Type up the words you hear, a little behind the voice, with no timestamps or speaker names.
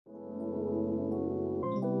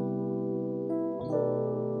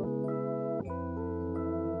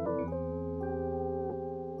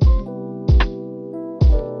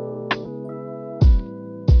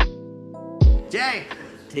Jay.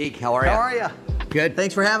 Teague, how are you? How are you? Good.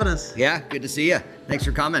 Thanks for having us. Yeah, good to see you. Thanks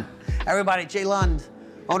for coming. Everybody, Jay Lund,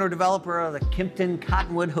 owner-developer of the Kimpton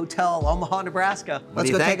Cottonwood Hotel, Omaha, Nebraska. Let's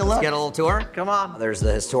go take a look. Let's get a little tour. Come on. There's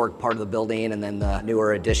the historic part of the building and then the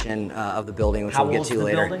newer addition of the building, which we'll get to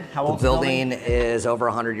later. How old the building is over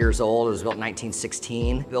 100 years old. It was built in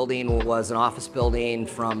 1916. The building was an office building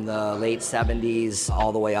from the late 70s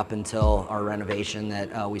all the way up until our renovation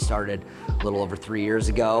that we started a little over 3 years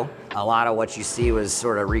ago. A lot of what you see was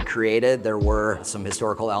sort of recreated. There were some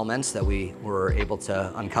historical elements that we were able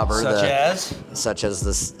to uncover. Such as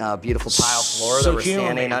this beautiful tile floor that we're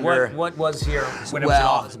standing under. What was here when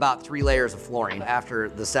Well, it's about 3 layers of flooring. After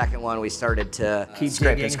the second one, we started to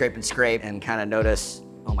scrape and kind of notice,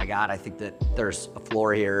 oh my God, I think that there's a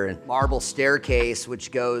floor here. And marble staircase,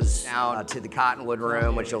 which goes down to the Cottonwood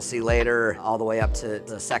room, which you'll see later, all the way up to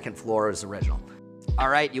the second floor is original. All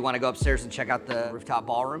right, you want to go upstairs and check out the rooftop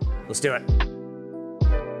ballroom? Let's do it.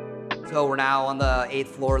 So we're now on the 8th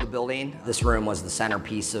floor of the building. This room was the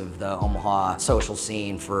centerpiece of the Omaha social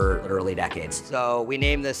scene for literally decades. So we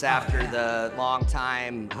named this after the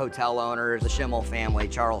longtime hotel owner, the Schimmel family,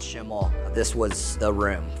 Charles Schimmel. This was the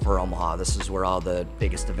room for Omaha. This is where all the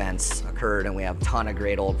biggest events occurred, and we have a ton of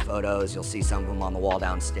great old photos. You'll see some of them on the wall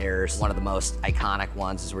downstairs. One of the most iconic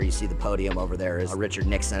ones is where you see the podium over there is Richard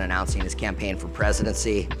Nixon announcing his campaign for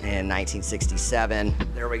presidency in 1967.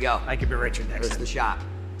 There we go. I could be Richard Nixon. There's the shot.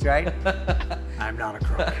 Right? I'm not a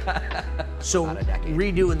crook. So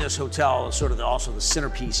redoing this hotel is sort of also the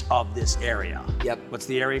centerpiece of this area. Yep. What's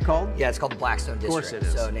the area called? Yeah, it's called the Blackstone District. Of course it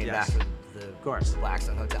is. So named after the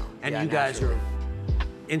Blackstone Hotel. And you guys are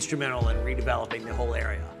instrumental in redeveloping the whole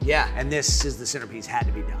area. Yeah. And this is the centerpiece, had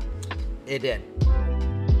to be done. It did.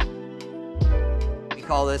 We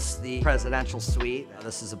call this the presidential suite.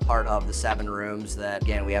 This is a part of the 7 rooms that,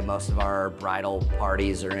 again, we have most of our bridal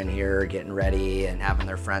parties are in here getting ready and having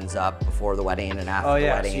their friends up before the wedding and after the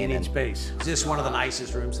wedding. So you need space. Is this one of the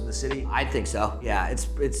nicest rooms in the city? I think so, yeah.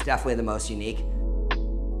 It's definitely the most unique.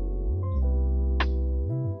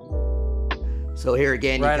 So here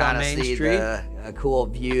again, you kind of see a cool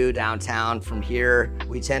view downtown from here.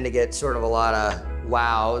 We tend to get sort of a lot of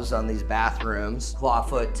wows on these bathrooms.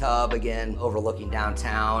 Clawfoot tub, again, overlooking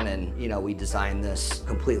downtown. And, you know, we designed this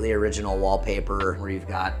completely original wallpaper where you've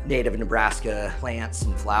got native Nebraska plants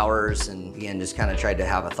and flowers. And again, just kind of tried to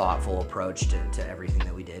have a thoughtful approach to everything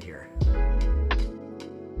that we did here.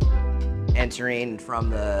 Entering from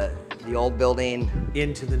the old building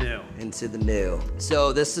into the new.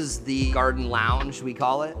 So this is the garden lounge, we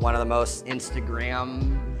call it. One of the most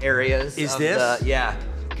Instagram areas. Yeah.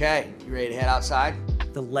 Okay, you ready to head outside?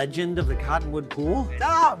 The legend of the Cottonwood Pool?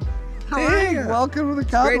 Tom! Hey, welcome to the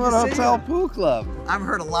Cottonwood Hotel Pool Club. I've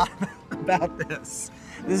heard a lot about this.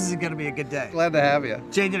 This is gonna be a good day. Glad to have you.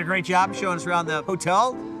 Jay did a great job showing us around the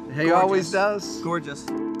hotel. He always does. Gorgeous.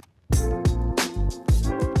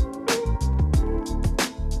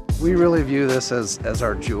 We really view this as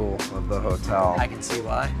our jewel of the hotel. I can see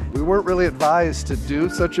why. We weren't really advised to do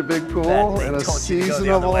such a big pool in a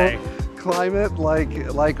seasonable climate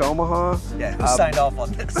like Omaha. Yeah, who signed off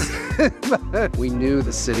on this? We knew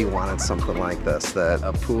the city wanted something like this, that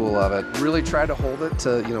a pool of it. Really tried to hold it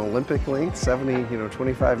to, Olympic length, 70,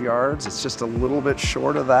 25 yards. It's just a little bit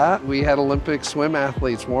short of that. We had Olympic swim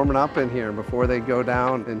athletes warming up in here before they go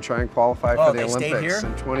down and try and qualify for the Olympics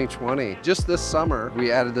in 2020. Just this summer,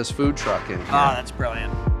 we added this food truck in here. Oh, that's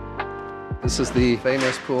brilliant. This is the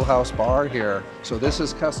famous pool house bar here. So this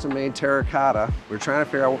is custom made terracotta. We're trying to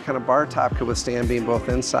figure out what kind of bar top could withstand being both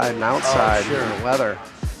inside and outside in the weather.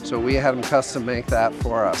 So we had them custom make that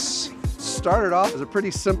for us. Started off as a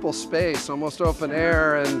pretty simple space, almost open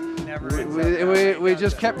air, and we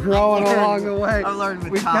just kept growing along the way. I learned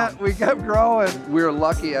with Tom. We kept growing. We were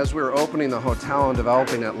lucky as we were opening the hotel and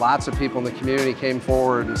developing it. Lots of people in the community came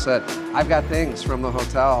forward and said, I've got things from the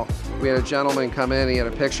hotel. We had a gentleman come in, he had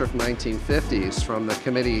a picture from 1950s from the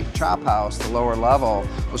committee chop house, the lower level.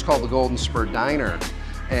 It was called the Golden Spur Diner.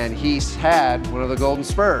 And he had one of the Golden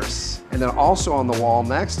Spurs. And then also on the wall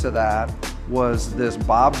next to that was this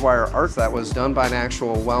barbed wire art that was done by an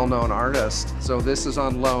actual well-known artist. So this is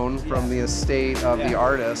on loan from the estate of the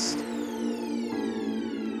artist.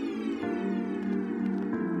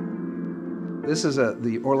 This is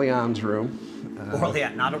the Orleans room.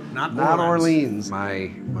 Orleans, not Orleans.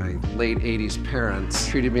 My late 80s parents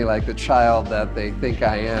treated me like the child that they think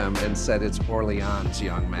I am and said it's Orleans,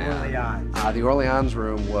 young man. The Orleans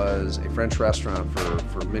room was a French restaurant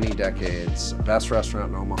for many decades, best restaurant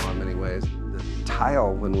in Omaha in many ways. The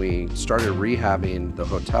tile, when we started rehabbing the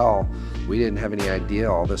hotel, we didn't have any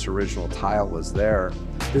idea all this original tile was there.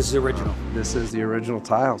 This is original. This is the original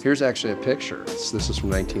tiles. Here's actually a picture. This is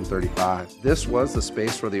from 1935. This was the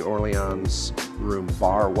space where the Orleans room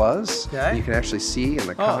bar was. Okay. You can actually see in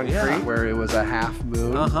the concrete where it was a half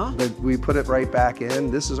moon. But we put it right back in.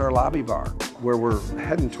 This is our lobby bar. Where we're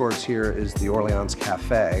heading towards here is the Orleans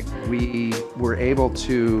Cafe. We were able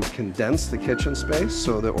to condense the kitchen space,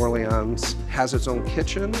 so the Orleans has its own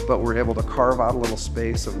kitchen, but we're able to carve out a little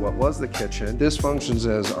space of what was the kitchen. This functions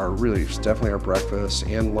as our really, definitely our breakfast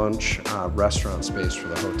and lunch restaurant space for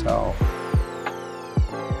the hotel.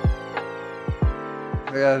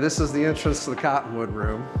 Yeah, this is the entrance to the Cottonwood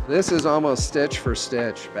room. This is almost stitch for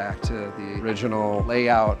stitch back to the original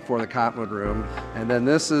layout for the Cottonwood room. And then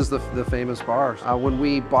this is the famous bar. When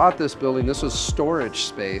we bought this building, this was storage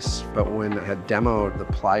space, but when I had demoed the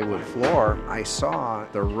plywood floor, I saw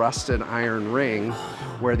the rusted iron ring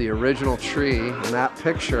where the original tree in that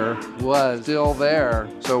picture was still there.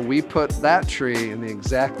 So we put that tree in the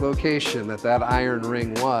exact location that that iron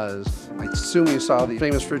ring was. I assume you saw the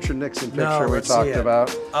famous Richard Nixon picture we talked about.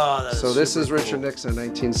 Oh, that is so this is super Richard cool. Nixon in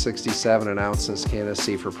 1967 announcing his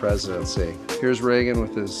candidacy for presidency. Here's Reagan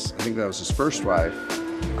with his, I think that was his first wife,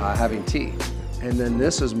 having tea. And then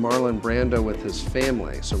this is Marlon Brando with his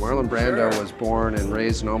family. So Marlon Brando was born and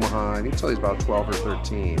raised in Omaha, I think until he's about 12 or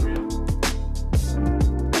 13.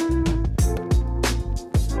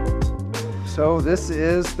 So this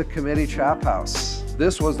is the committee chop house.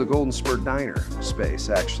 This was the Golden Spur Diner space,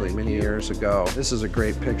 actually, many years ago. This is a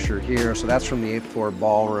great picture here. So that's from the 8th floor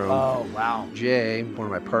ballroom. Oh, wow. Jay, one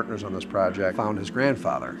of my partners on this project, found his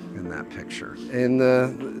grandfather in that picture. In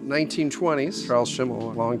the 1920s, Charles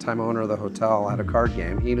Schimmel, longtime owner of the hotel, had a card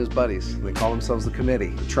game. He and his buddies, they called themselves the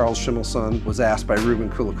committee. Charles Schimmel's son was asked by Ruben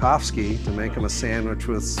Kulikovsky to make him a sandwich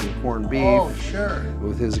with some corned beef. Oh, sure.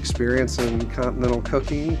 With his experience in continental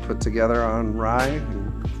cooking, put together on rye, and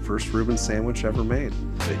first Reuben sandwich ever made.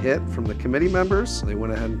 The hit from the committee members, they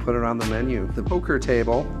went ahead and put it on the menu. The poker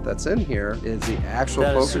table that's in here is the actual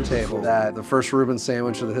poker table that the first Reuben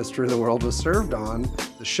sandwich of the history of the world was served on.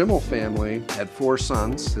 The Schimmel family had 4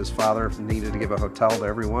 sons. His father needed to give a hotel to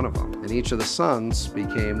every one of them. And each of the sons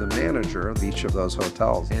became the manager of each of those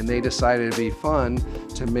hotels. And they decided it'd be fun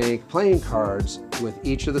to make playing cards with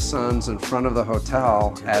each of the sons in front of the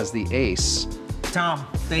hotel as the ace. Tom,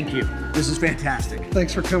 thank you. This is fantastic.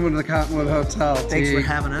 Thanks for coming to the Cottonwood Hotel. Thanks for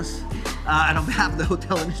having us. And on behalf of the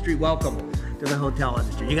hotel industry, welcome to the hotel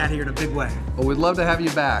industry. You got here in a big way. Well, we'd love to have you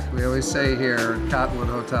back. We always say here at Cottonwood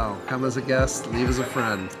Hotel, come as a guest, leave as a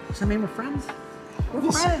friend. What's the name of friends?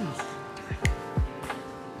 We're friends.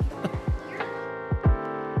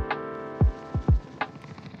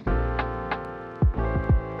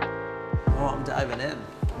 Oh, I'm diving in.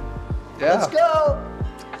 Yeah. Let's go.